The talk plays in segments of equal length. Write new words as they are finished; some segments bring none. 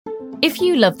If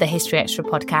you love the History Extra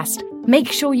podcast,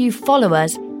 make sure you follow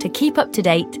us to keep up to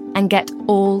date and get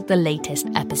all the latest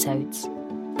episodes.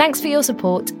 Thanks for your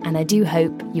support, and I do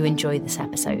hope you enjoy this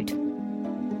episode.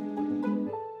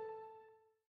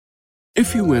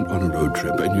 If you went on a road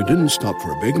trip and you didn't stop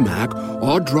for a Big Mac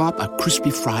or drop a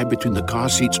crispy fry between the car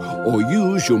seats or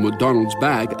use your McDonald's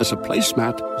bag as a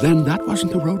placemat, then that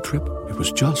wasn't a road trip. It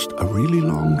was just a really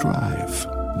long drive.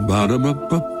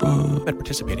 Ba-da-ba-ba-ba. At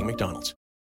participating McDonald's.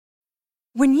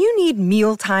 When you need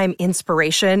mealtime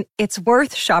inspiration, it's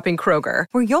worth shopping Kroger,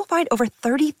 where you'll find over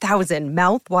 30,000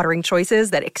 mouth-watering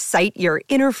choices that excite your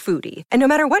inner foodie. And no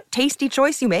matter what tasty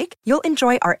choice you make, you'll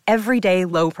enjoy our everyday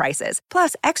low prices,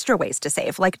 plus extra ways to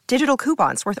save, like digital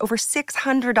coupons worth over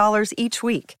 $600 each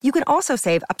week. You can also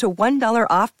save up to $1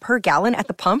 off per gallon at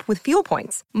the pump with fuel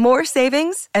points. More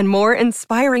savings and more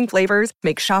inspiring flavors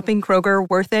make shopping Kroger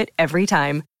worth it every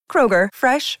time. Kroger,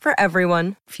 fresh for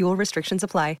everyone. Fuel restrictions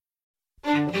apply.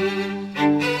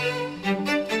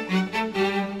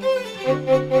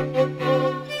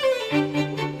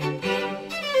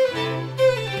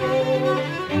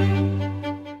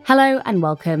 Hello and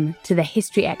welcome to the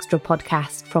History Extra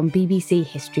podcast from BBC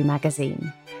History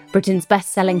Magazine, Britain's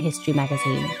best-selling history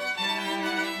magazine.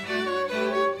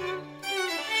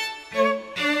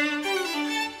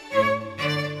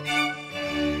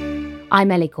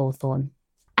 I'm Ellie Cawthorne.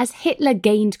 As Hitler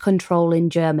gained control in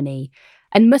Germany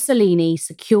and Mussolini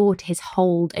secured his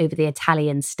hold over the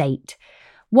Italian state,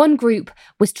 one group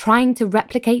was trying to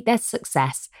replicate their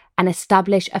success and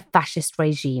establish a fascist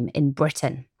regime in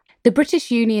Britain. The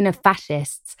British Union of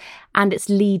Fascists and its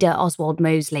leader Oswald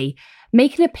Mosley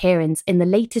make an appearance in the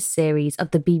latest series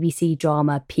of the BBC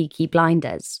drama Peaky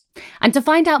Blinders. And to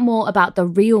find out more about the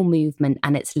real movement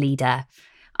and its leader,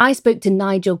 I spoke to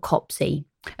Nigel Copsey,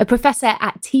 a professor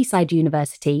at Teesside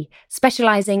University,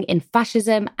 specialising in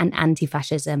fascism and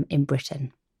anti-fascism in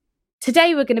Britain.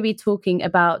 Today we're going to be talking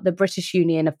about the British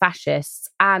Union of Fascists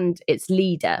and its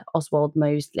leader, Oswald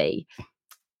Mosley.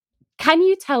 Can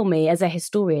you tell me, as a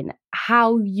historian,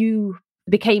 how you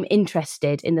became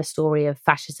interested in the story of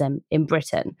fascism in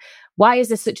Britain? Why is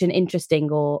this such an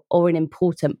interesting or an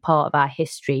important part of our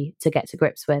history to get to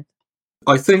grips with?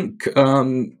 I think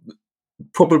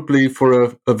probably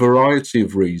for a variety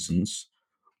of reasons.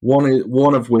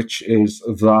 One of which is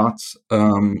that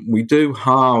we do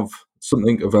have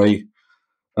something of a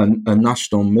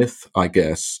national myth, I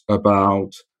guess,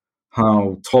 about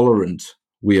how tolerant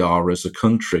we are as a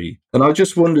country. And I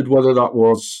just wondered whether that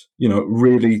was,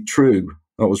 really true.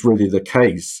 That was really the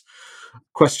case.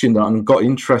 Questioned that and got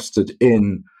interested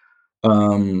in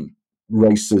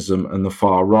racism and the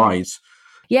far right.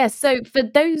 Yes, so for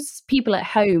those people at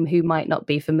home who might not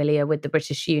be familiar with the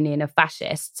British Union of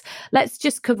Fascists, let's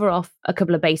just cover off a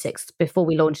couple of basics before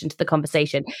we launch into the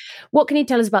conversation. What can you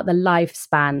tell us about the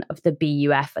lifespan of the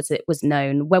BUF as it was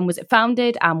known? When was it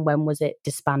founded and when was it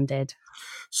disbanded?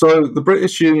 So the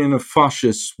British Union of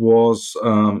Fascists was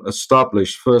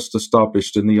first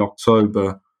established in the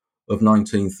October of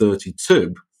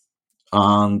 1932,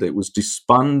 and it was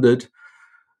disbanded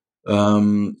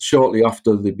shortly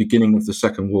after the beginning of the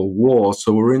Second World War.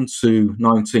 So we're into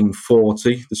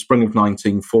 1940, the spring of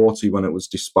 1940, when it was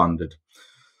disbanded.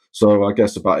 So I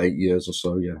guess about 8 years or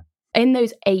so, yeah. In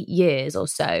those 8 years or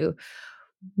so,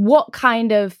 what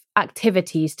kind of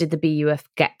activities did the BUF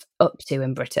get up to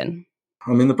in Britain?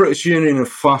 I mean, the British Union of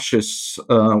Fascists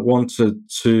wanted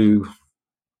to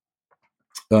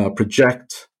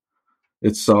project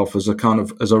itself as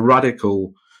a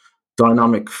radical,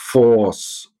 dynamic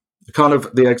force, kind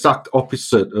of the exact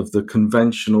opposite of the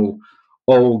conventional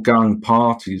old gang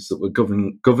parties that were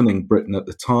governing Britain at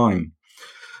the time.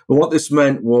 And what this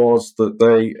meant was that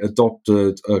they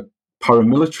adopted a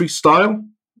paramilitary style.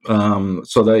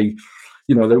 So they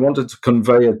wanted to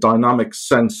convey a dynamic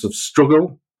sense of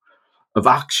struggle, of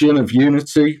action, of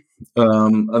unity.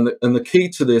 And the key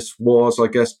to this was, I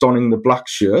guess, donning the black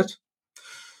shirt.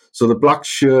 So the black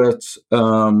shirt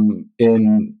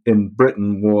in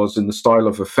Britain was in the style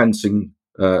of a fencing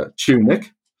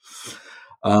tunic.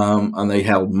 And they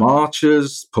held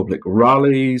marches, public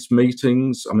rallies,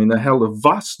 meetings. I mean, they held a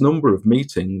vast number of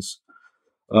meetings.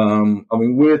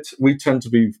 We tend to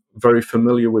be very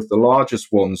familiar with the largest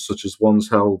ones, such as ones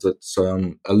held at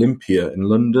Olympia in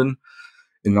London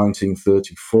in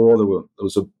 1934. There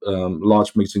was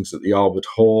large meetings at the Albert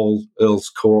Hall, Earl's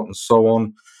Court, and so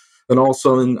on. And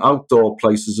also in outdoor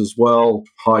places as well,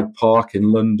 Hyde Park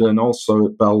in London, also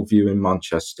at Bellevue in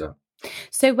Manchester.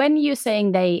 So when you're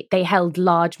saying they held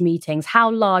large meetings, how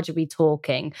large are we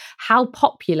talking? How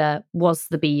popular was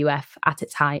the BUF at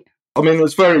its height? I mean,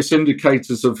 there's various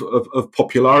indicators of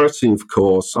popularity, of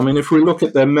course. I mean, if we look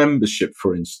at their membership,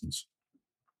 for instance.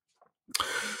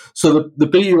 So the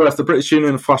BUF, the British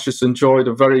Union of Fascists, enjoyed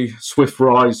a very swift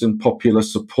rise in popular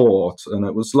support, and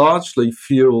it was largely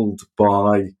fueled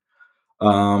by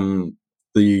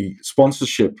the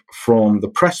sponsorship from the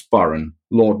press baron,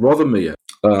 Lord Rothermere.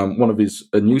 One of his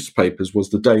newspapers was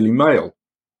the Daily Mail.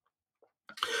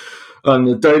 And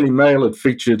the Daily Mail had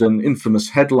featured an infamous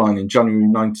headline in January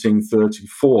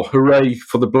 1934, "Hooray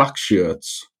for the Black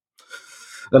Shirts."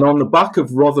 And on the back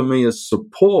of Rothermere's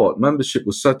support, membership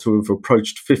was said to have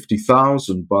approached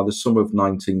 50,000 by the summer of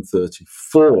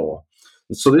 1934.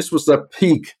 And so this was their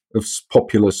peak of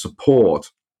popular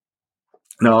support.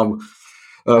 Now,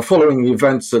 following the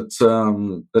events at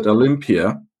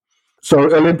Olympia,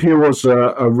 so Olympia was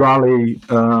a rally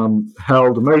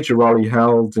held, a major rally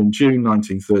held in June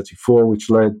 1934, which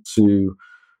led to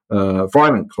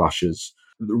violent clashes.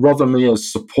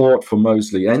 Rothermere's support for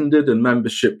Mosley ended, and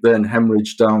membership then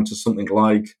hemorrhaged down to something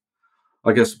like,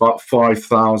 I guess, about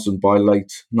 5,000 by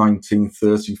late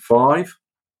 1935.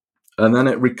 And then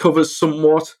it recovers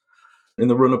somewhat in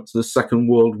the run-up to the Second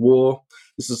World War.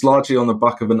 This is largely on the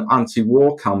back of an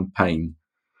anti-war campaign.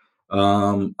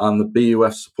 And the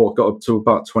BUF support got up to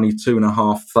about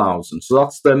 22,500. So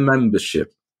that's their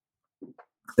membership.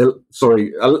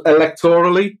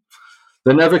 Electorally,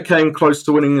 they never came close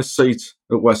to winning a seat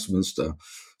at Westminster.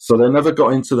 So they never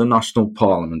got into the National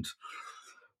Parliament.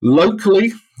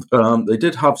 Locally, they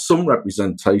did have some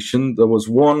representation. There was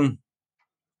one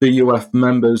BUF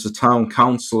member who's a town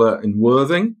councillor in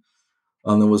Worthing,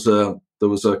 and there was a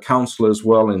councillor as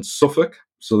well in Suffolk.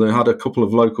 So they had a couple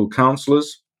of local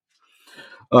councillors.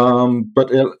 But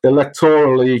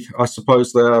electorally, I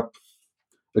suppose a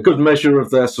good measure of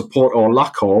their support, or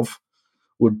lack of,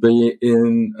 would be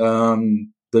in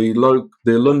the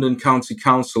London County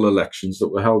Council elections that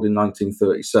were held in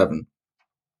 1937.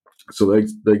 So they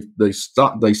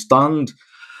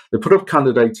put up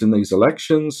candidates in these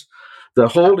elections. They're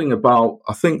holding about,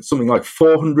 I think, something like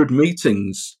 400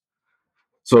 meetings.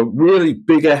 So really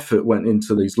big effort went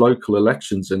into these local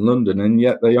elections in London, and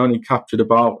yet they only captured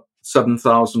about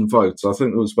 7,000 votes. I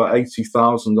think there was about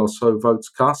 80,000 or so votes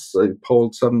cast. They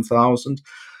polled 7,000,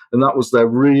 and that was their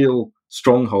real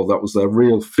stronghold. That was their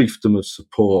real fiefdom of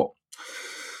support.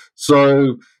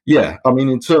 So, yeah, I mean,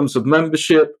 in terms of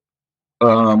membership,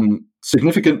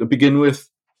 significant to begin with,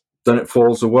 then it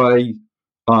falls away.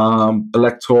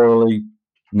 Electorally,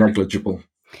 negligible.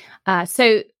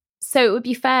 So it would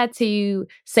be fair to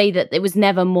say that it was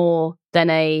never more than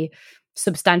a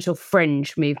substantial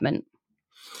fringe movement.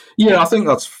 Yeah, I think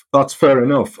that's fair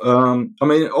enough. I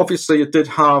mean, obviously, it did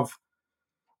have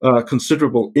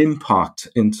considerable impact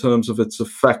in terms of its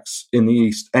effects in the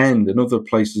East End and other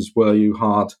places where you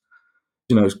had,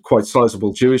 quite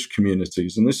sizable Jewish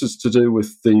communities. And this is to do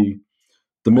with the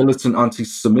militant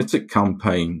anti-Semitic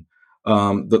campaign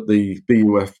that the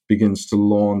BUF begins to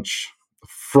launch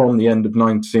from the end of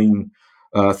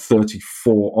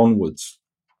 1934 onwards.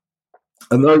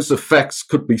 And those effects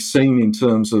could be seen in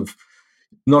terms of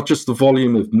not just the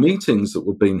volume of meetings that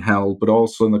were being held, but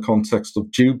also in the context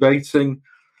of Jew baiting,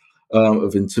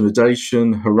 of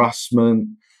intimidation, harassment,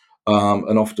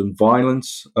 and often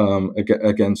violence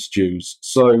against Jews.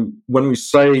 So when we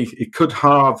say it could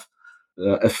have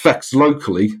effects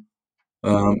locally,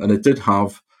 and it did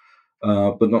have,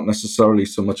 but not necessarily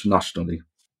so much nationally.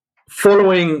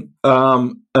 Following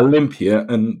Olympia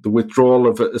and the withdrawal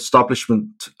of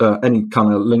establishment, any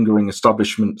kind of lingering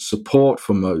establishment support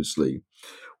for Mosley,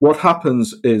 what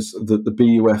happens is that the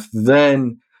BUF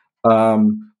then,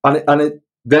 and it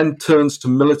then turns to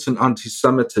militant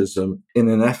anti-Semitism in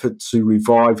an effort to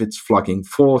revive its flagging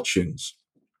fortunes.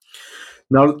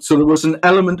 Now, so there was an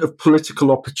element of political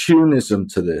opportunism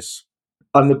to this.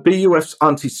 And the BUF's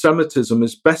anti-Semitism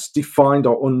is best defined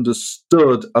or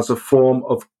understood as a form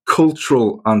of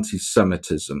cultural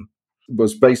anti-Semitism. It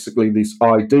was basically this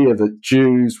idea that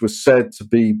Jews were said to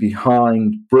be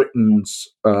behind Britain's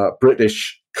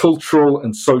British cultural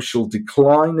and social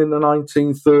decline in the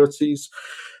 1930s,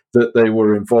 that they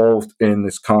were involved in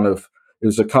this it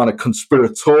was a kind of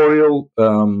conspiratorial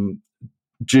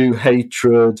Jew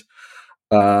hatred,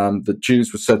 that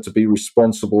Jews were said to be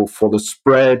responsible for the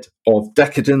spread of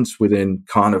decadence within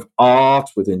kind of art,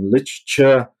 within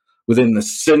literature, within the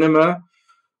cinema,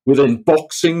 within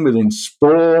boxing, within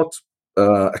sport,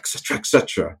 etc.,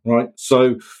 etc. Right?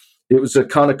 So it was a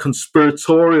kind of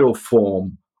conspiratorial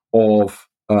form of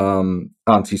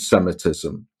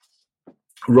anti-Semitism,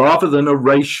 rather than a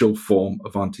racial form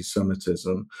of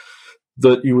anti-Semitism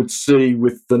that you would see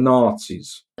with the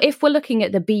Nazis. If we're looking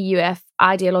at the BUF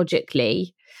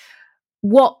ideologically,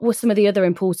 What were some of the other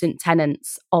important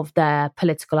tenets of their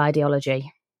political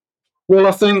ideology? Well,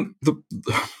 I think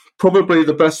probably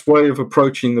the best way of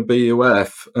approaching the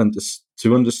BUF and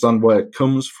to understand where it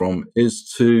comes from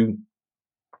is to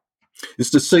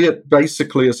see it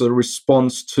basically as a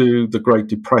response to the Great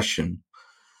Depression.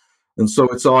 And so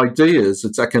its ideas,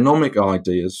 its economic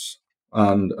ideas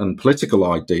and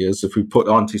political ideas, if we put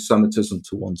anti-Semitism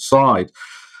to one side,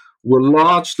 were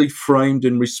largely framed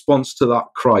in response to that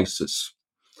crisis.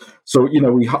 So,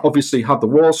 we obviously had the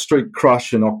Wall Street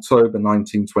crash in October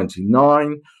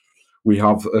 1929. We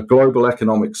have a global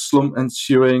economic slump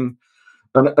ensuing.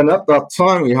 And at that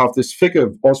time, we have this figure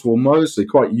of Oswald Mosley,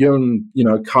 quite young,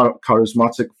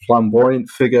 charismatic, flamboyant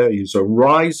figure. He's a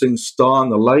rising star in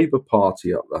the Labour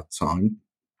Party at that time.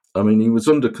 I mean, he was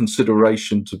under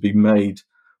consideration to be made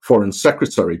Foreign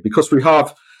Secretary because we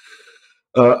have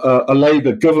a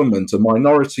Labour government, a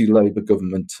minority Labour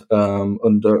government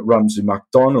under Ramsay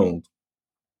MacDonald.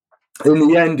 In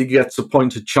the end, he gets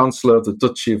appointed Chancellor of the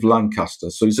Duchy of Lancaster.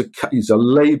 So he's a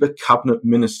Labour cabinet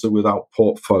minister without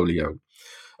portfolio.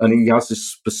 And he has this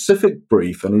specific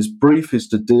brief, and his brief is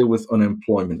to deal with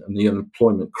unemployment and the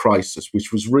unemployment crisis, which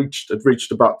had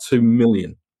reached about 2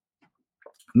 million.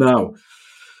 Now,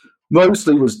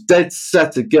 Mosley was dead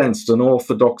set against an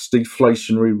orthodox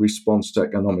deflationary response to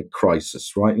economic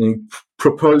crisis, right? And he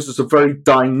proposes a very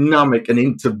dynamic and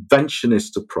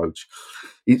interventionist approach.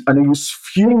 And he was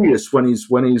furious when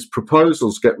his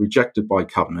proposals get rejected by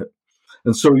cabinet.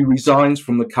 And so he resigns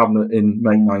from the cabinet in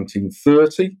May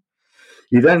 1930.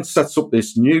 He then sets up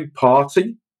this new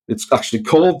party. It's actually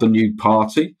called the New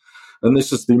Party. And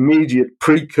this is the immediate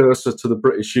precursor to the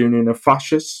British Union of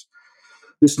Fascists.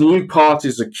 This new party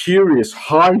is a curious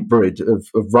hybrid of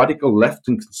radical left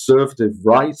and conservative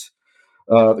right.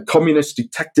 The communists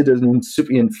detected an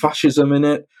incipient fascism in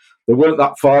it. They weren't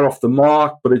that far off the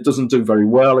mark, but it doesn't do very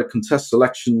well. It contests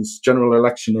general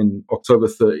election in October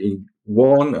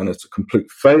 1931, and it's a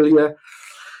complete failure.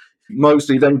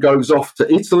 Mosley then goes off to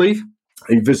Italy.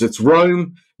 He visits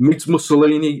Rome, meets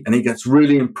Mussolini, and he gets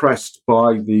really impressed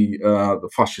by the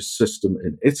fascist system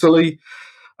in Italy.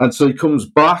 And so he comes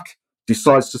back,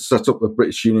 decides to set up the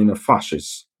British Union of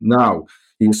Fascists. Now,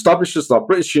 he establishes that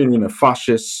British Union of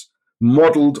Fascists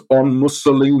modelled on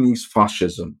Mussolini's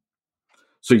fascism.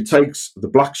 So he takes the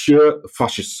black shirt, the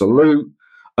fascist salute,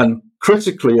 and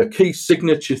critically, a key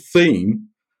signature theme,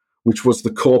 which was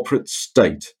the corporate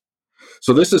state.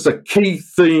 So this is a key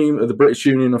theme of the British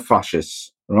Union of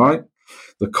Fascists, right?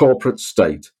 The corporate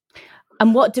state.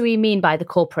 And what do we mean by the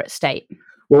corporate state?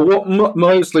 Well, what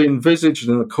Mosley envisaged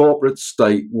in the corporate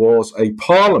state was a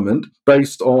parliament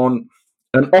based on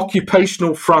an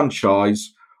occupational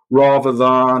franchise rather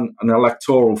than an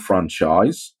electoral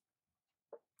franchise.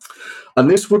 And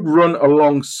this would run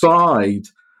alongside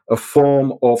a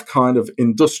form of kind of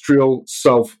industrial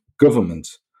self-government,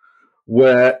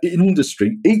 where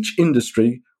each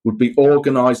industry would be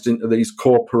organized into these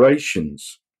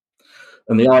corporations.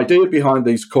 And the idea behind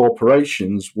these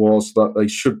corporations was that they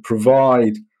should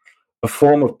provide a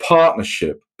form of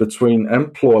partnership between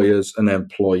employers and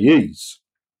employees.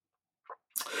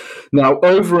 Now,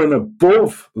 over and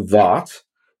above that,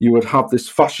 you would have this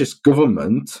fascist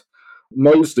government.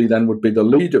 Mosley then would be the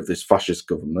leader of this fascist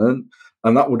government,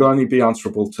 and that would only be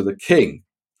answerable to the king.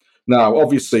 Now,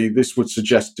 obviously, this would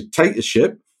suggest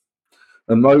dictatorship.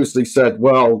 And Mosley said,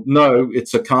 well, no,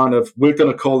 it's a kind of, we're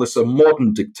going to call this a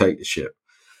modern dictatorship.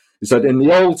 He said in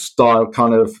the old style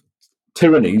kind of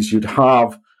tyrannies, you'd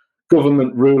have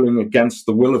government ruling against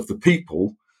the will of the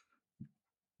people.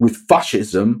 With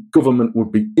fascism, government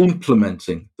would be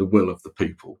implementing the will of the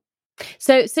people.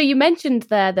 So you mentioned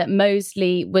there that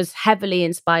Mosley was heavily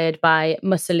inspired by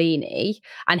Mussolini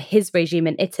and his regime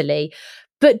in Italy.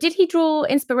 But did he draw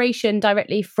inspiration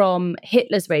directly from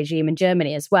Hitler's regime in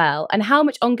Germany as well? And how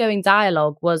much ongoing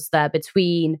dialogue was there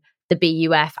between the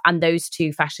BUF and those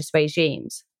two fascist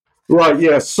regimes? Right,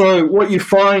 yeah. So what you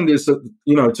find is that,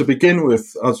 to begin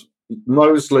with, as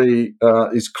Mosley,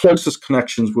 his closest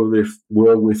connections were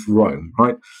with Rome,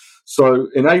 right? So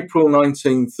in April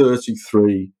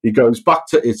 1933, he goes back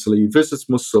to Italy, visits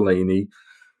Mussolini,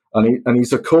 and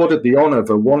he's accorded the honour of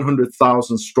a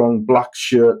 100,000-strong black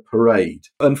shirt parade.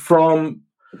 And from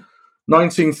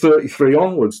 1933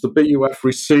 onwards, the BUF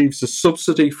receives a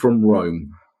subsidy from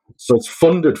Rome. So it's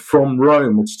funded from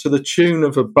Rome. It's to the tune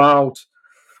of about,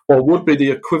 or would be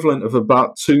the equivalent of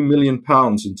about £2 million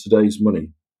in today's money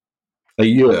a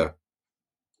year.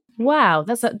 Wow,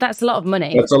 that's a lot of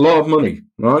money. That's a lot of money,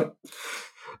 right?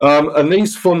 And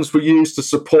these funds were used to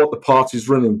support the party's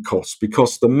running costs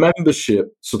because the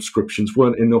membership subscriptions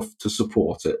weren't enough to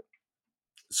support it.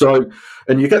 So,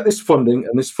 and you get this funding,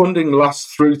 and this funding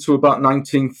lasts through to about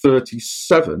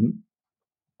 1937,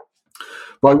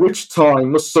 by which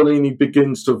time Mussolini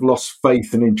begins to have lost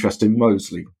faith and interest in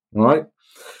Mosley, right?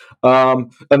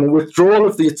 And the withdrawal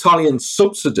of the Italian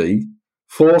subsidy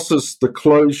forces the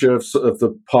closure of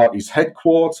the party's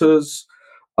headquarters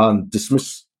and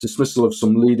dismissal of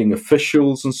some leading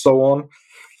officials and so on.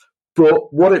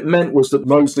 But what it meant was that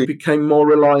Mosley became more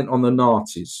reliant on the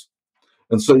Nazis.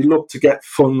 And so he looked to get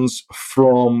funds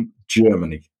from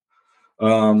Germany.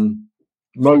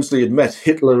 Mosley had met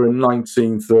Hitler in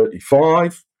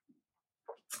 1935,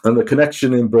 and the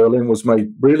connection in Berlin was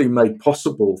made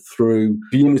possible through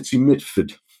Unity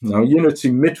Mitford. Now,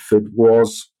 Unity Mitford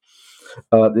was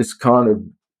this kind of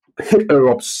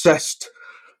Hitler-obsessed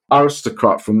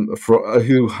aristocrat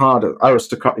who had an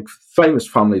aristocratic, famous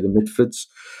family, the Mitfords,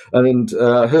 and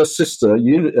her sister,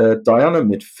 Diana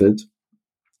Mitford,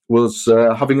 was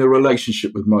having a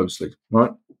relationship with Mosley,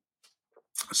 right?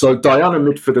 So Diana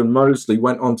Mitford and Mosley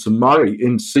went on to marry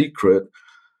in secret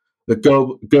at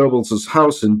Goebbels'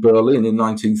 house in Berlin in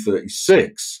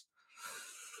 1936.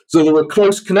 So there were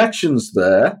close connections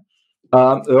there.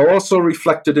 They're also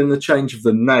reflected in the change of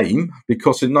the name,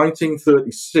 because in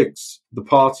 1936, the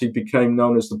party became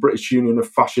known as the British Union of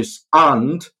Fascists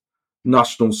and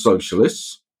National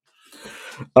Socialists.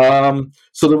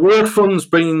 So there were funds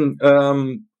being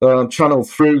channeled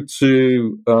through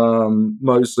to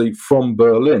Mosley from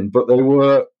Berlin, but they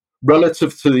were,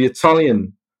 relative to the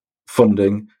Italian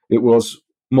funding, it was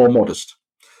more modest.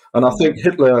 And I think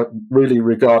Hitler really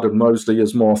regarded Mosley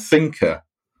as more thinker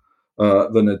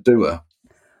than a doer.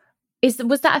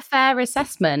 Was that a fair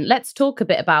assessment? Let's talk a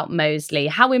bit about Mosley.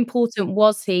 How important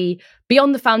was he,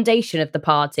 beyond the foundation of the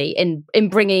party, in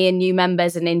bringing in new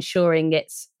members and ensuring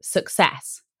its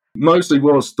success? Mosley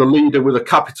was the leader with a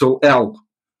capital L.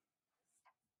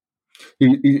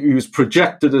 He was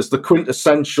projected as the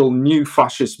quintessential new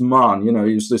fascist man. You know,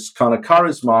 he was this kind of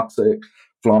charismatic,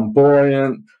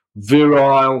 flamboyant,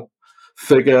 virile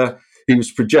figure. He was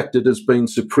projected as being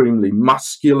supremely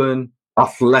masculine,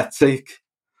 athletic,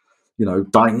 you know,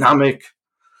 dynamic,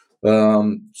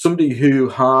 somebody who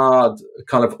had a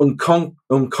kind of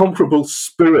unconquerable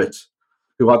spirit,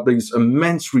 who had these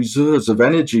immense reserves of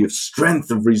energy, of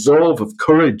strength, of resolve, of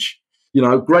courage, you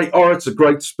know, great orator,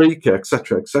 great speaker,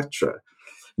 etc., etc.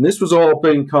 And this was all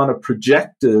being kind of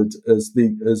projected as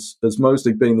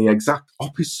Mosley being the exact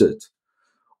opposite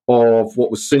of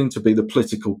what was seen to be the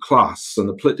political class. And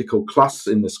the political class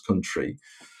in this country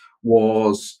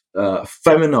was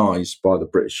feminized by the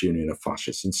British Union of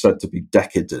Fascists and said to be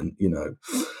decadent, you know,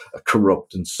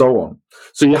 corrupt and so on.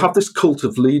 So you have this cult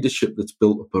of leadership that's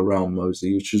built up around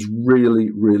Mosley, which is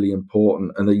really, really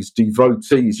important. And these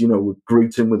devotees, you know, would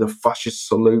greet him with a fascist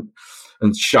salute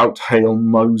and shout, "Hail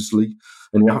Mosley."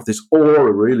 And you have this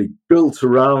aura really built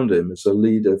around him as a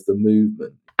leader of the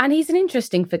movement. And he's an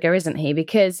interesting figure, isn't he?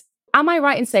 Because am I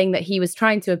right in saying that he was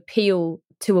trying to appeal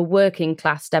to a working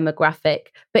class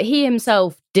demographic, but he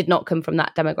himself did not come from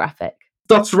that demographic?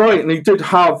 That's right, and he did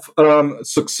have some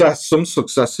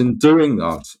success in doing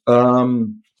that.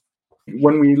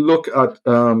 When we look at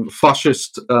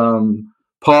fascist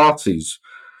parties,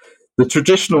 the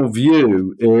traditional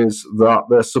view is that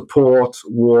their support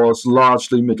was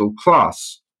largely middle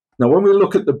class. Now, when we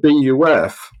look at the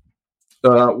BUF,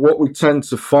 what we tend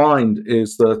to find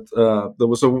is that there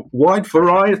was a wide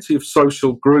variety of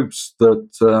social groups that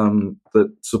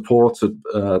supported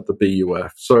the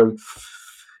BUF. So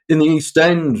in the East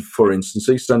End, for instance,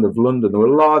 East End of London, there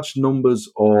were large numbers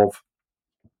of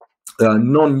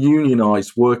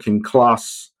non-unionised working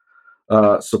class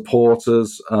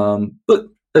supporters, but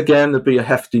again, there'd be a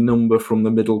hefty number from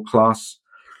the middle class.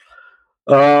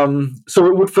 So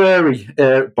it would vary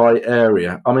by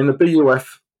area. I mean, the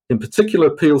BUF in particular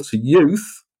appealed to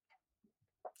youth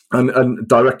and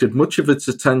directed much of its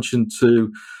attention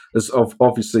to, as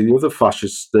obviously the other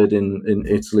fascists did in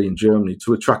Italy and Germany,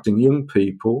 to attracting young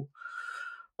people,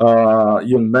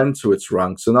 young men to its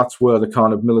ranks. And that's where the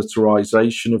kind of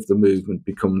militarization of the movement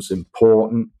becomes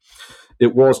important.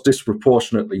 It was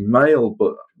disproportionately male,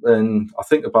 but then I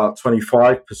think about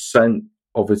 25%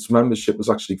 of its membership was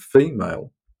actually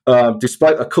female.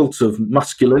 Despite a cult of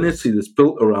masculinity that's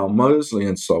built around Mosley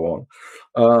and so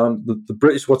on, the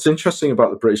British. What's interesting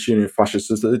about the British Union of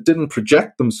Fascists is that they didn't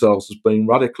project themselves as being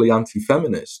radically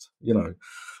anti-feminist. You know,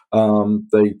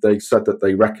 they said that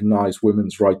they recognised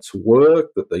women's right to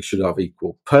work, that they should have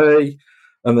equal pay,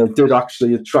 and they did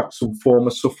actually attract some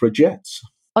former suffragettes.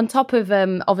 On top of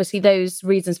obviously those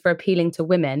reasons for appealing to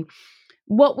women,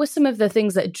 what were some of the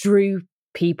things that drew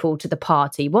people to the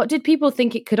party? What did people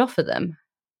think it could offer them?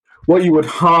 what you would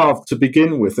have to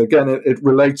begin with, again, it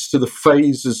relates to the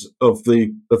phases of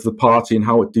the party and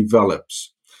how it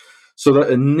develops. So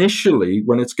that initially,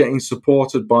 when it's getting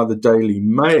supported by the Daily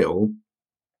Mail,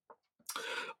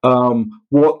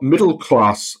 what middle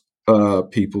class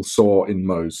people saw in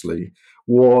Mosley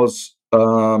was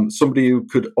somebody who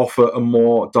could offer a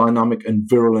more dynamic and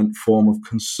virulent form of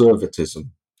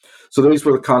conservatism. So these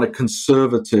were the kind of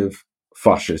conservative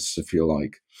fascists, if you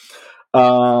like.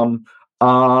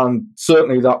 And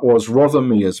certainly that was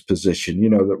Rothermere's position,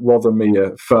 that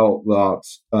Rothermere felt that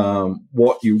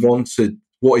what he wanted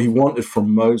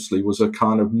from Mosley was a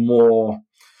kind of more,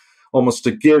 almost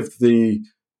to give the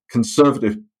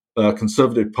Conservative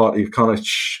Party a kind of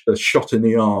a shot in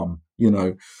the arm,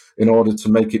 in order to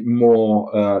make it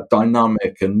more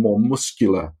dynamic and more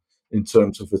muscular in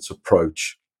terms of its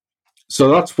approach. So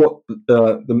that's what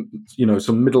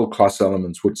some middle class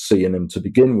elements would see in him to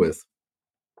begin with.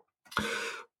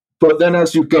 But then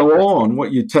as you go on,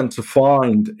 what you tend to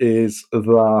find is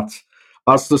that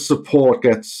as the support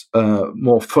gets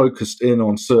more focused in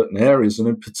on certain areas, and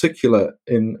in particular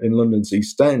in London's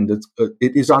East End,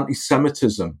 it is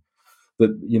anti-Semitism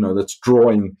that's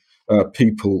drawing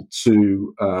people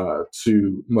to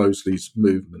Mosley's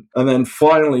movement. And then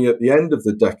finally, at the end of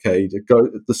the decade,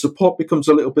 the support becomes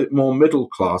a little bit more middle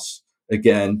class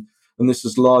again, and this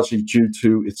is largely due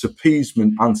to its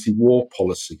appeasement anti-war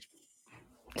policy.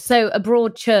 So a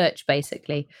broad church,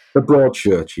 basically. A broad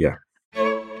church, yeah.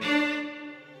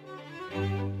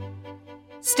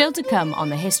 Still to come on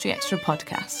the History Extra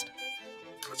podcast.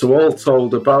 So all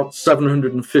told, about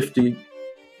 750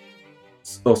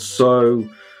 or so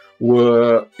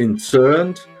were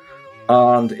interned,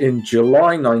 and in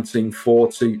July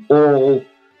 1940, all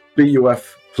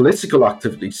BUF political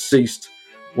activity ceased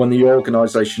when the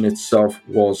organisation itself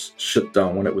was shut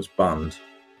down, when it was banned.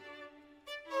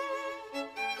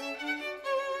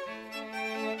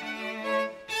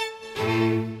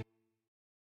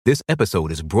 This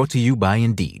episode is brought to you by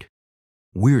Indeed.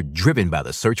 We're driven by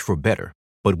the search for better,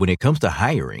 but when it comes to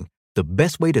hiring, the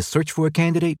best way to search for a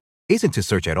candidate isn't to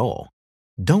search at all.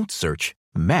 Don't search,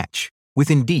 match with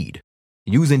Indeed.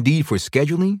 Use Indeed for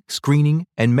scheduling, screening,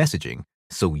 and messaging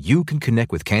so you can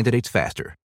connect with candidates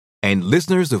faster. And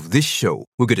listeners of this show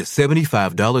will get a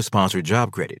 $75 sponsored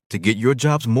job credit to get your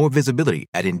jobs more visibility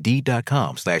at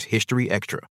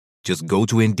Indeed.com/HistoryExtra. Just go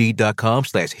to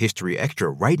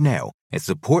Indeed.com/HistoryExtra right now and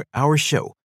support our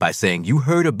show by saying you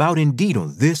heard about Indeed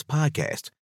on this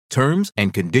podcast. Terms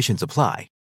and conditions apply.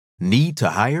 Need to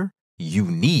hire? You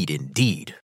need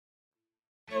Indeed.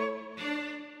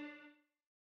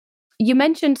 You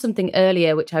mentioned something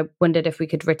earlier, which I wondered if we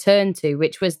could return to,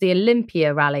 which was the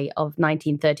Olympia rally of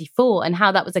 1934 and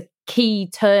how that was a key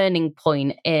turning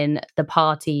point in the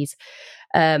party's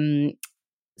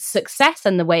success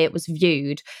and the way it was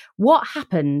viewed. What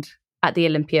happened at the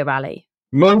Olympia rally?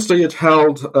 Mosley had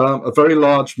held a very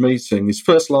large meeting. His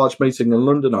first large meeting in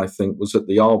London, I think, was at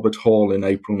the Albert Hall in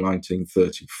April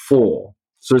 1934.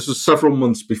 So this was several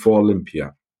months before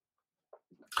Olympia.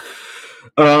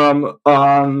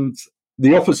 And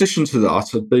the opposition to that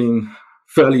had been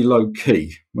fairly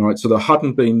low-key, right? So there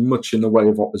hadn't been much in the way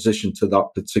of opposition to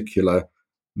that particular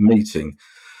meeting.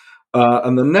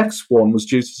 And the next one was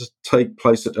due to take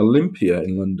place at Olympia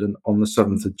in London on the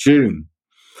 7th of June.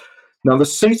 Now, the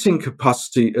seating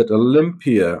capacity at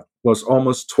Olympia was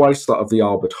almost twice that of the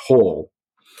Albert Hall.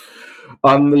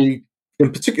 And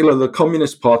in particular, the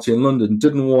Communist Party in London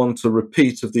didn't want a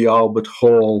repeat of the Albert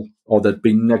Hall, or there'd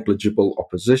been negligible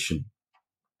opposition.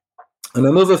 And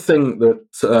another thing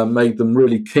that made them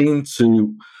really keen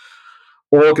to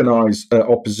organise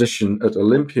opposition at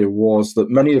Olympia was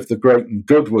that many of the great and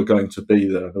good were going to be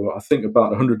there. There were, I think, about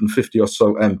 150 or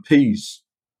so MPs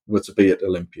were to be at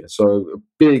Olympia. So a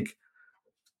big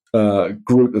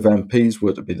group of MPs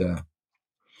were to be there.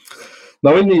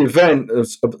 Now, in the event,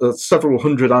 several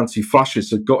hundred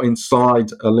anti-fascists had got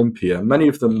inside Olympia, many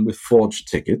of them with forged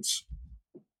tickets.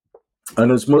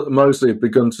 And as Mosley had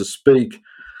begun to speak,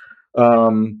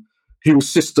 he was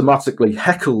systematically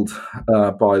heckled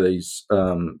by these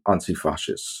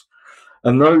anti-fascists.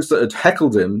 And those that had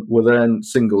heckled him were then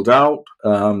singled out.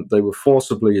 They were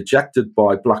forcibly ejected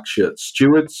by black shirt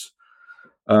stewards.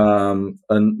 And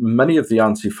many of the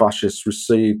anti-fascists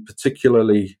received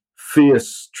particularly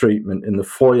fierce treatment in the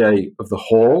foyer of the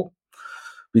hall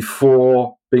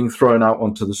before being thrown out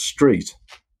onto the street.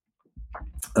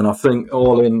 And I think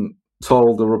all in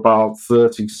told there were about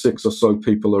 36 or so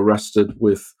people arrested,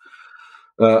 with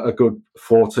a good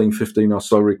 14, 15 or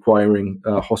so requiring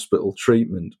hospital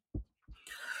treatment.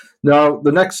 Now,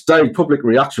 the next day, public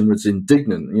reaction was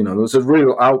indignant. There was a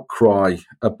real outcry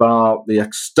about the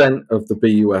extent of the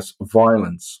BUS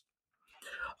violence.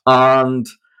 And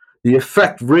the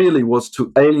effect really was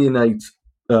to alienate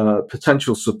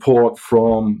potential support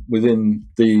from within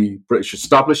the British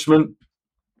establishment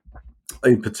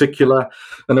in particular.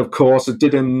 And of course, it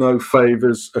did him no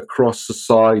favours across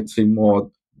society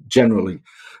more generally.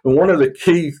 And one of the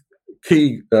key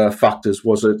factors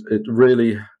was it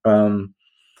really,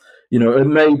 it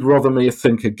made Rothermere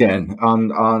think again.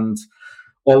 And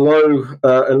although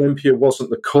Olympia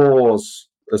wasn't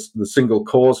the single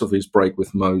cause of his break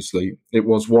with Mosley, it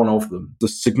was one of them. The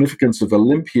significance of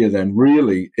Olympia then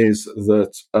really is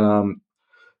that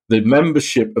the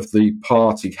membership of the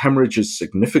party hemorrhages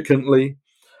significantly,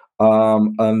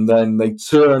 and then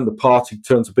the party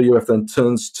turns to BUF, then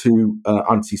turns to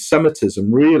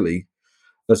anti-Semitism, really,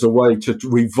 as a way to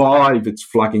revive its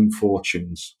flagging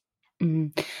fortunes.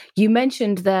 You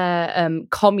mentioned the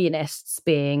communists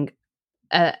being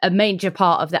a major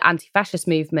part of the anti-fascist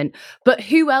movement, but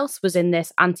who else was in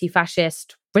this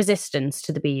anti-fascist resistance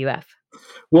to the BUF?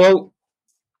 Well,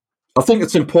 I think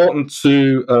it's important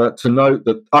to note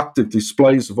that active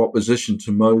displays of opposition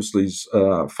to Mosley's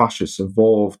fascists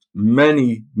involved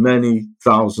many, many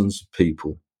thousands of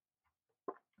people.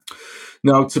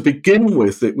 Now, to begin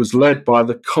with, it was led by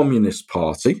the Communist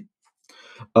Party,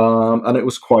 and it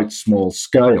was quite small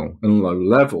scale and low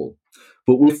level.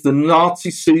 But with the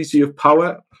Nazi seizure of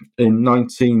power in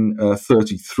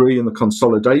 1933 and the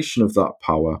consolidation of that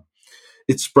power,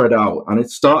 it spread out and it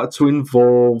started to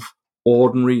involve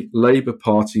ordinary Labour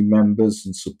Party members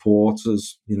and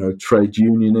supporters, trade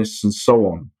unionists and so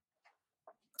on.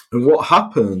 And what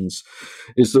happens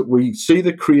is that we see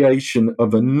the creation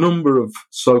of a number of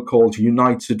so-called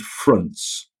united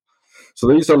fronts. So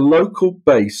these are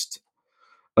local-based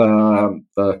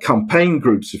campaign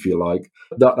groups, if you like,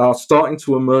 that are starting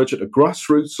to emerge at a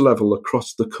grassroots level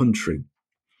across the country.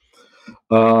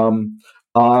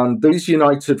 And these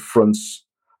united fronts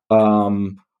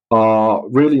are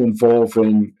really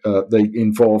they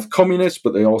involve communists,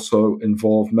 but they also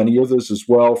involve many others as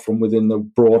well from within the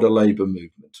broader Labour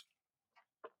movement.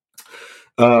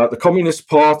 The Communist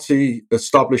Party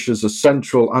establishes a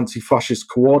central anti-fascist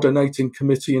coordinating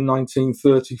committee in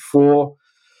 1934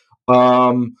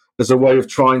 as a way of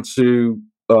trying to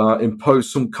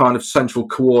impose some kind of central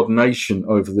coordination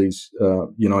over these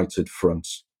united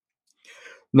fronts.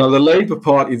 Now, the Labour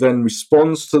Party then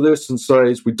responds to this and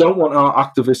says, we don't want our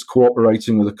activists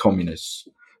cooperating with the communists.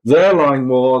 Their line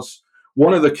was,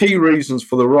 one of the key reasons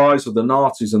for the rise of the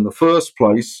Nazis in the first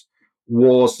place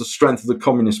was the strength of the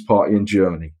Communist Party in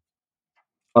Germany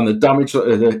and the damage that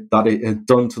it had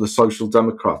done to the Social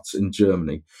Democrats in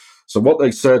Germany. So what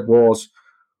they said was,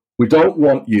 we don't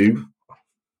want you,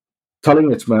 telling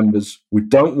its members, we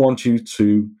don't want you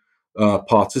to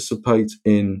participate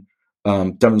in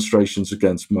demonstrations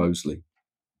against Mosley.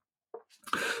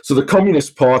 So the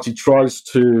Communist Party tries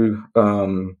to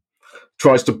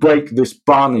break this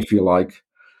ban, if you like,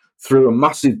 through a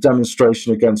massive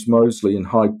demonstration against Mosley in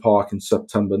Hyde Park in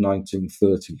September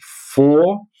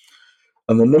 1934.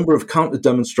 And the number of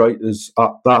counter-demonstrators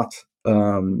at that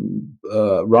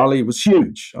rally was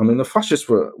huge. I mean, the fascists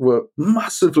were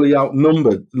massively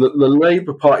outnumbered. The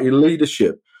Labour Party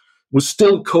leadership was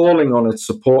still calling on its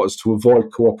supporters to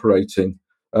avoid cooperating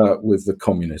with the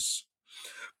communists.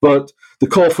 But the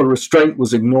call for restraint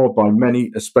was ignored by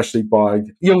many, especially by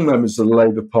young members of the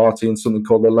Labour Party and something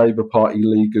called the Labour Party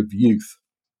League of Youth.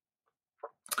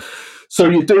 So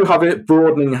you do have it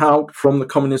broadening out from the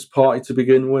Communist Party to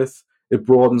begin with. It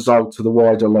broadens out to the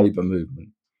wider Labour movement.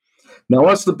 Now,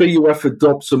 as the BUF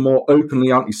adopts a more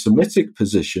openly anti-Semitic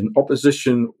position,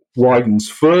 opposition widens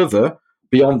further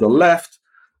beyond the left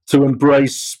to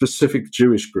embrace specific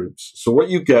Jewish groups. So what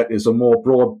you get is a more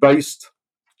broad-based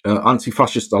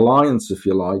anti-fascist alliance, if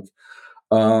you like,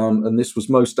 and this was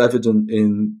most evident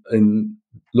in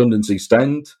London's East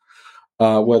End,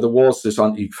 where there was this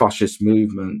anti-fascist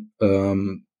movement.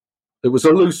 It was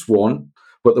a loose one,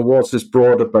 but there was this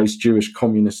broader-based Jewish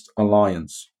communist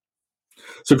alliance.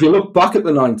 So if you look back at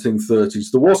the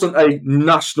 1930s, there wasn't a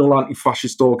national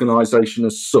anti-fascist organisation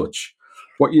as such.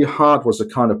 What you had was a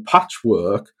kind of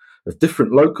patchwork of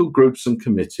different local groups and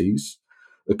committees.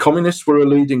 The communists were a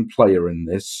leading player in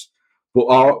this,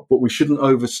 but we shouldn't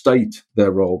overstate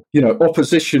their role.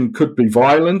 Opposition could be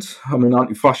violent. I mean,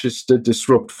 anti-fascists did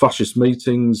disrupt fascist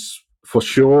meetings for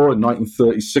sure. In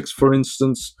 1936, for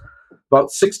instance, about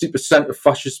 60% of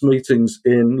fascist meetings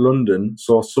in London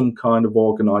saw some kind of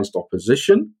organised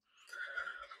opposition.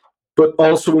 But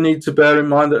also we need to bear in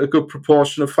mind that a good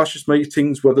proportion of fascist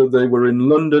meetings, whether they were in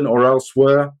London or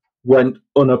elsewhere, went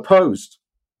unopposed.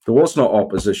 There was no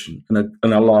opposition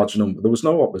in a large number. There was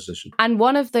no opposition. And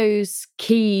one of those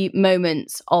key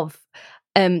moments of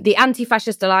the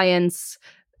Anti-Fascist Alliance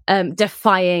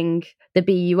defying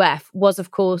the BUF was,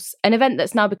 of course, an event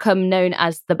that's now become known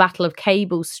as the Battle of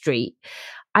Cable Street.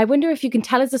 I wonder if you can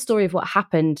tell us the story of what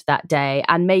happened that day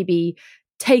and maybe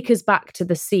take us back to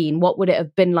the scene. What would it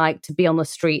have been like to be on the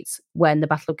streets when the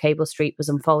Battle of Cable Street was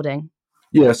unfolding?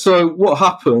 Yeah, so what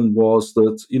happened was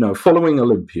that, following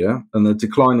Olympia and the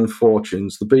decline in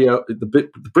fortunes, the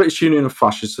British Union of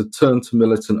Fascists had turned to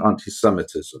militant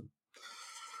anti-Semitism.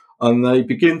 And they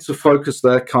begin to focus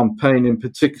their campaign in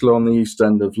particular on the East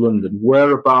End of London,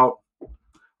 where about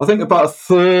a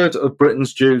third of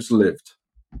Britain's Jews lived.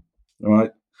 All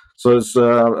right. So it's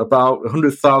about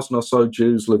 100,000 or so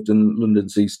Jews lived in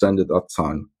London's East End at that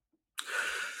time.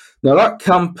 Now, that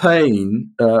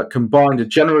campaign combined a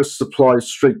generous supply of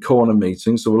street corner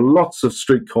meetings. There were lots of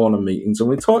street corner meetings, and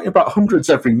we're talking about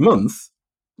hundreds every month.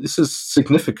 This is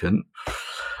significant.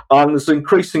 And there's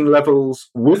increasing levels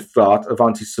with that of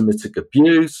anti-Semitic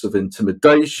abuse, of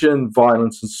intimidation,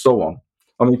 violence, and so on.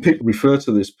 I mean, people refer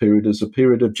to this period as a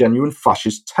period of genuine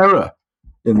fascist terror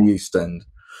in the East End.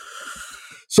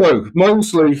 So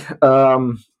Mosley,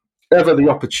 ever the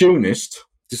opportunist,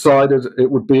 decided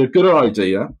it would be a good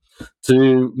idea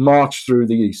to march through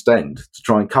the East End to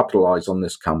try and capitalise on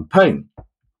this campaign.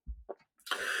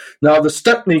 Now, the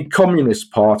Stepney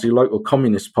Communist Party, local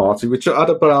Communist Party, which had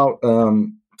about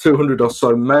 200 or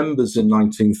so members in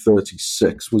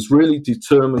 1936, was really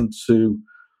determined to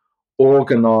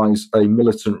organise a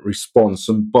militant response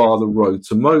and bar the road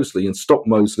to Mosley and stop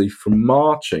Mosley from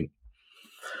marching.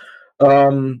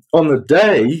 On the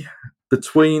day,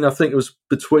 between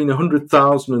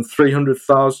 100,000 and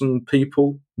 300,000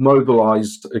 people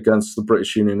mobilised against the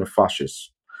British Union of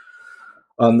Fascists.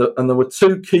 And there were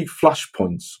two key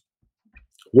flashpoints.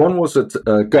 One was at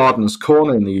Gardeners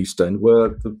Corner in the East End,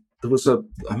 where there was a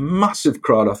massive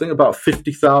crowd. I think about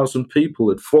 50,000 people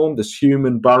had formed this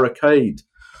human barricade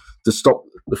to stop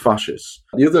the fascists.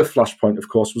 The other flashpoint, of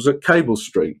course, was at Cable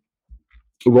Street,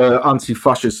 where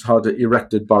anti-fascists had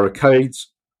erected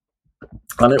barricades.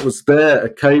 And it was there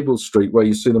at Cable Street where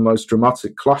you see the most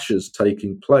dramatic clashes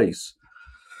taking place.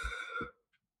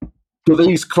 But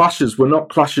these clashes were not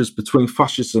clashes between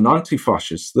fascists and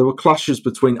anti-fascists. They were clashes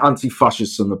between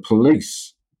anti-fascists and the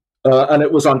police. And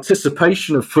it was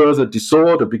anticipation of further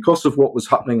disorder because of what was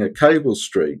happening at Cable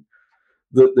Street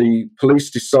that the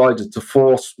police decided to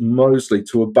force Mosley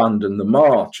to abandon the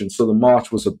march. And so the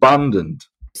march was abandoned.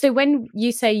 So when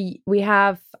you say we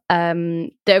have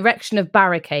the erection of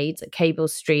barricades at Cable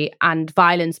Street and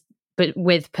violence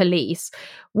with police,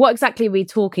 what exactly are we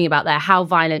talking about there? How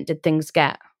violent did things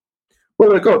get?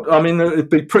 Well, it'd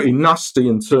be pretty nasty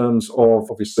in terms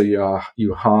of, obviously,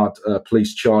 you had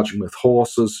police charging with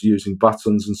horses, using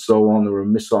batons and so on. There were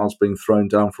missiles being thrown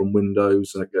down from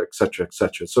windows, et cetera, et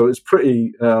cetera. So it's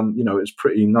pretty, it's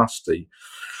pretty nasty.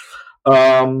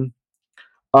 And,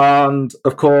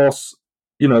 of course,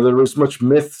 there is much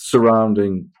myth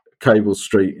surrounding Cable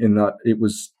Street in that it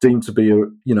was deemed to be a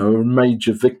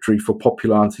major victory for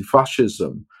popular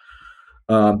anti-fascism,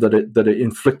 that it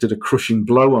inflicted a crushing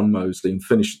blow on Mosley and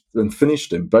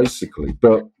finished him basically.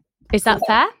 But is that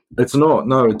fair? It's not.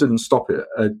 No, it didn't stop it.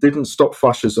 It didn't stop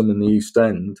fascism in the East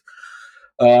End.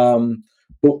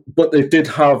 But it did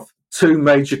have two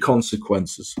major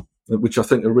consequences, which I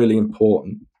think are really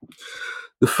important.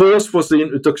 The first was the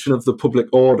introduction of the Public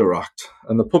Order Act,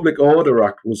 and the Public Order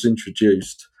Act was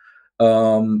introduced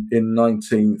in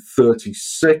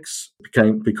 1936,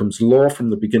 becomes law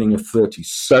from the beginning of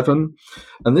 1937,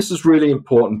 and this is really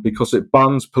important because it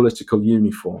bans political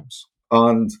uniforms.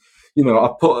 And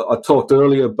I talked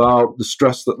earlier about the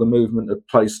stress that the movement had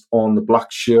placed on the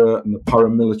black shirt and the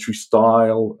paramilitary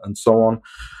style and so on.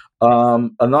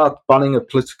 And that banning of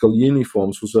political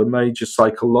uniforms was a major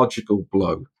psychological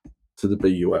blow to the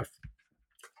BUF.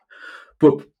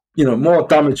 But, more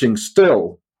damaging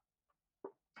still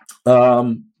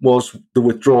was the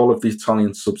withdrawal of the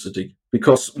Italian subsidy,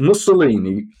 because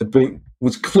Mussolini had been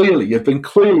clearly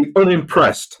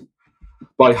unimpressed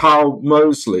by how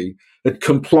Mosley had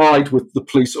complied with the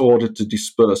police order to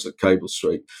disperse at Cable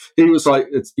Street. He was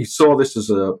he saw this as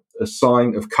a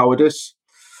sign of cowardice,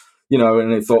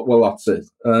 and he thought, well, that's it.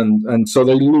 And so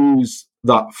they lose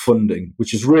that funding,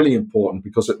 which is really important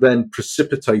because it then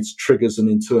triggers an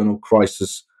internal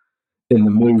crisis in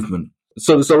the movement.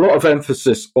 So there's a lot of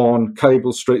emphasis on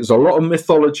Cable Street. There's a lot of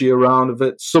mythology around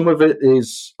it. Some of it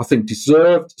is, I think,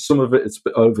 deserved. Some of it it's a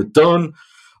bit overdone.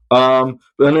 And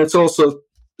it's also,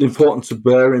 important to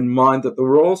bear in mind that there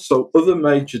were also other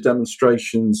major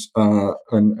demonstrations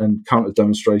and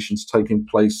counter-demonstrations taking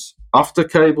place after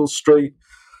Cable Street.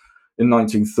 In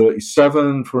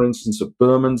 1937, for instance, at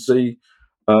Bermondsey,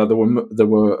 there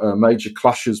were major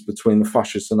clashes between the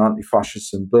fascists and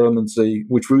anti-fascists in Bermondsey,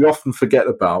 which we often forget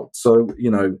about. So,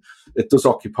 it does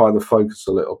occupy the focus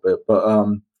a little bit.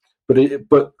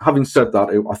 But having said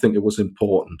that, I think it was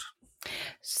important.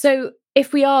 So,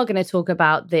 if we are going to talk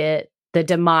about the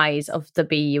demise of the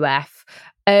BUF,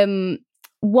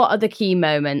 what are the key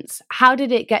moments? How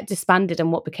did it get disbanded,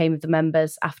 and what became of the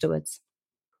members afterwards?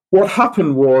 What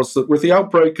happened was that with the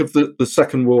outbreak of the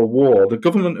Second World War, the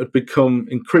government had become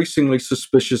increasingly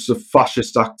suspicious of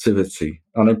fascist activity,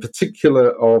 and in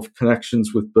particular of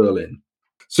connections with Berlin.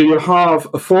 So you have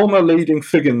a former leading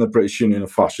figure in the British Union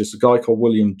of Fascists, a guy called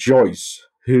William Joyce,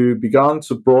 who began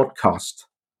to broadcast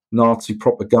Nazi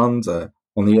propaganda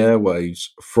on the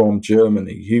airwaves from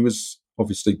Germany. He was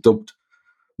obviously dubbed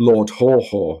Lord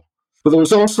Haw-Haw. But there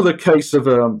was also the case of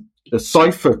a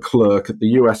cipher clerk at the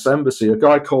US Embassy, a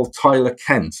guy called Tyler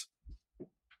Kent.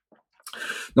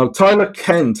 Now, Tyler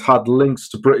Kent had links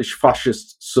to British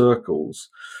fascist circles,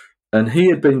 and he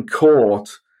had been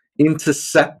caught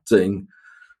intercepting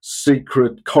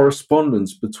secret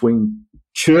correspondence between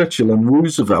Churchill and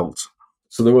Roosevelt.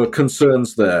 So there were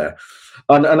concerns there.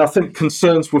 And I think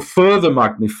concerns were further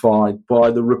magnified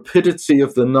by the rapidity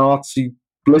of the Nazi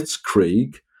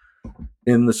blitzkrieg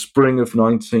in the spring of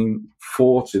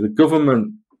 1940. The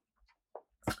government,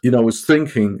 was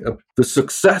thinking the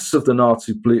success of the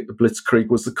Nazi blitzkrieg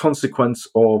was the consequence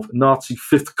of Nazi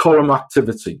fifth column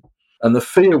activity. And the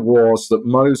fear was that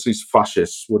Mosley's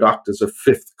fascists would act as a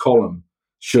fifth column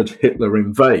should Hitler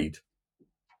invade.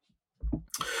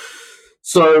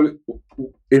 So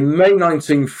in May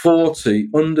 1940,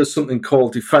 under something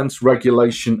called Defence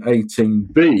Regulation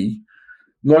 18B,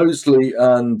 Mosley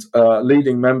and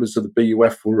leading members of the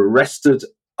BUF were arrested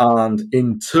and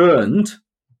interned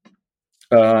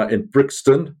in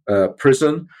Brixton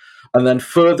prison, and then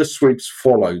further sweeps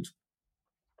followed.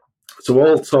 So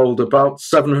all told, about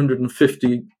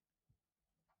 750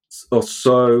 or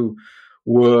so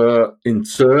were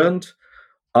interned,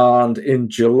 and in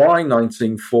July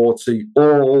 1940,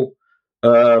 all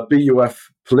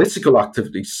BUF political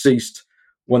activity ceased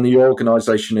when the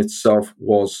organisation itself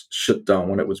was shut down,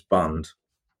 when it was banned.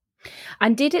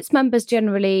 And did its members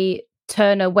generally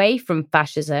turn away from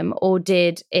fascism, or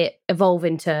did it evolve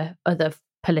into other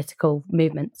political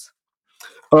movements?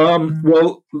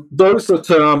 Well, those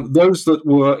that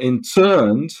were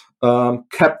interned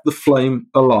kept the flame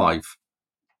alive.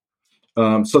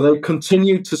 So they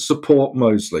continued to support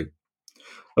Mosley.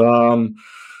 Now,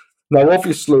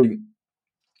 obviously,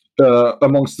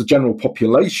 amongst the general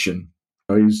population,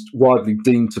 he's widely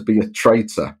deemed to be a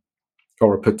traitor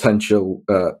or a potential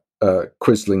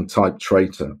Quisling-type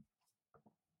traitor.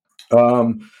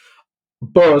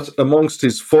 But amongst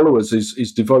his followers,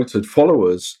 his devoted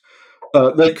followers,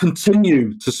 they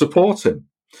continue to support him.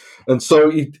 And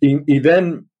so he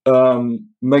then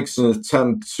makes an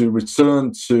attempt to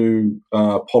return to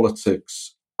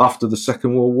politics after the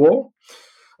Second World War.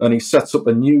 And he sets up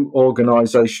a new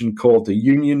organisation called the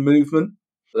Union Movement.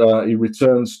 He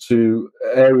returns to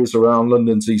areas around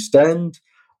London's East End,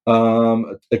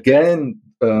 again,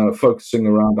 focusing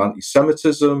on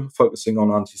anti-Semitism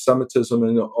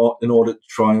in order to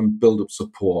try and build up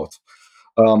support.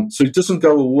 So he doesn't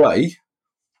go away.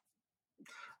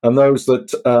 And those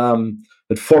that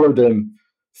had followed him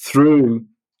through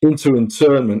into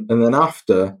internment and then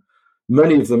after,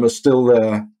 many of them are still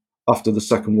there after the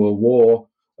Second World War,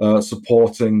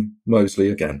 supporting Mosley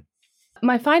again.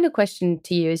 My final question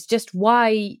to you is just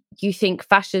why you think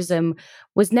fascism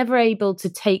was never able to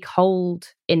take hold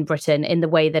in Britain in the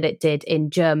way that it did in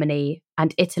Germany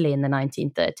and Italy in the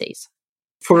 1930s?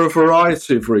 For a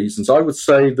variety of reasons. I would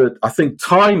say that I think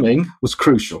timing was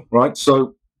crucial, right?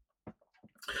 So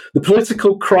the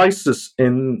political crisis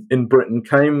in Britain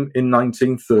came in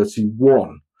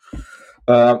 1931.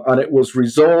 And it was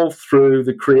resolved through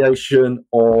the creation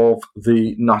of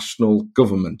the national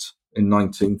government in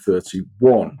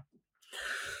 1931.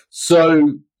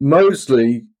 So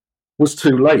Mosley was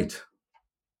too late.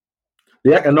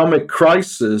 The economic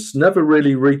crisis never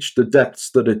really reached the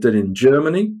depths that it did in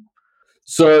Germany.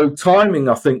 So timing,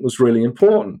 I think, was really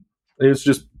important. It was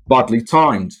just badly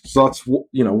timed. So that's,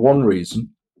 one reason.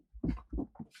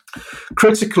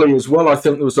 Critically as well, I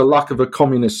think there was a lack of a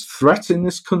communist threat in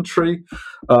this country.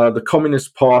 The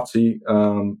Communist Party,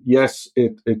 yes,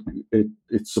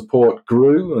 its support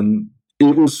grew, and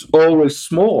it was always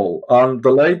small. And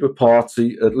the Labour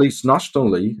Party, at least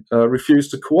nationally,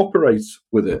 refused to cooperate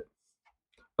with it.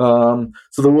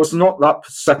 So there was not that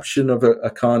perception of a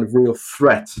kind of real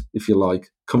threat, if you like,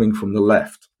 coming from the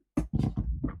left.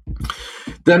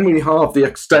 Then we have the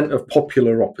extent of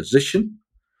popular opposition.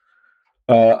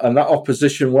 And that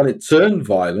opposition, when it turned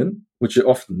violent, which it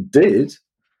often did,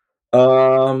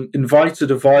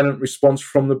 invited a violent response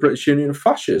from the British Union of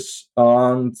Fascists.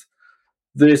 And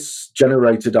this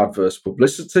generated adverse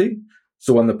publicity.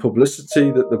 So when the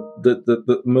publicity that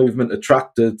the movement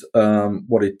attracted,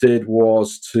 what it did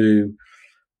was to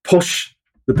push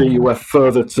the BUF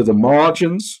further to the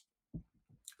margins.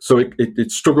 So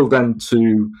it struggled then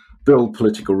to build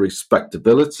political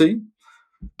respectability.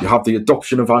 You have the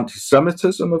adoption of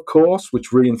anti-Semitism, of course,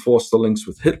 which reinforced the links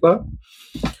with Hitler.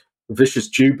 Vicious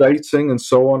Jew baiting and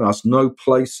so on has no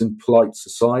place in polite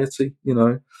society, you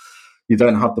know. You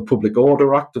then have the Public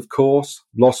Order Act, of course,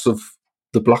 loss of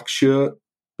the black shirt,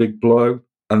 big blow,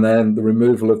 and then the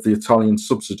removal of the Italian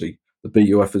subsidy. The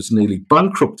BUF is nearly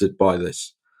bankrupted by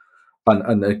this,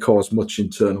 and it caused much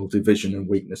internal division and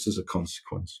weakness as a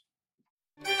consequence.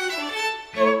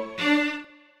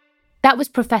 That was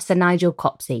Professor Nigel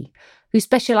Copsey, who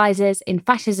specialises in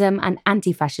fascism and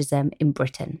anti-fascism in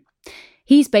Britain.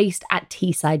 He's based at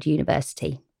Teesside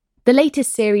University. The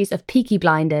latest series of Peaky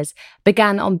Blinders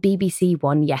began on BBC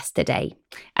One yesterday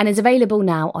and is available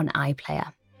now on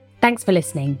iPlayer. Thanks for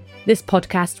listening. This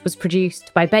podcast was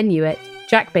produced by Ben Hewitt,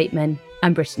 Jack Bateman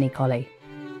and Brittany Colley.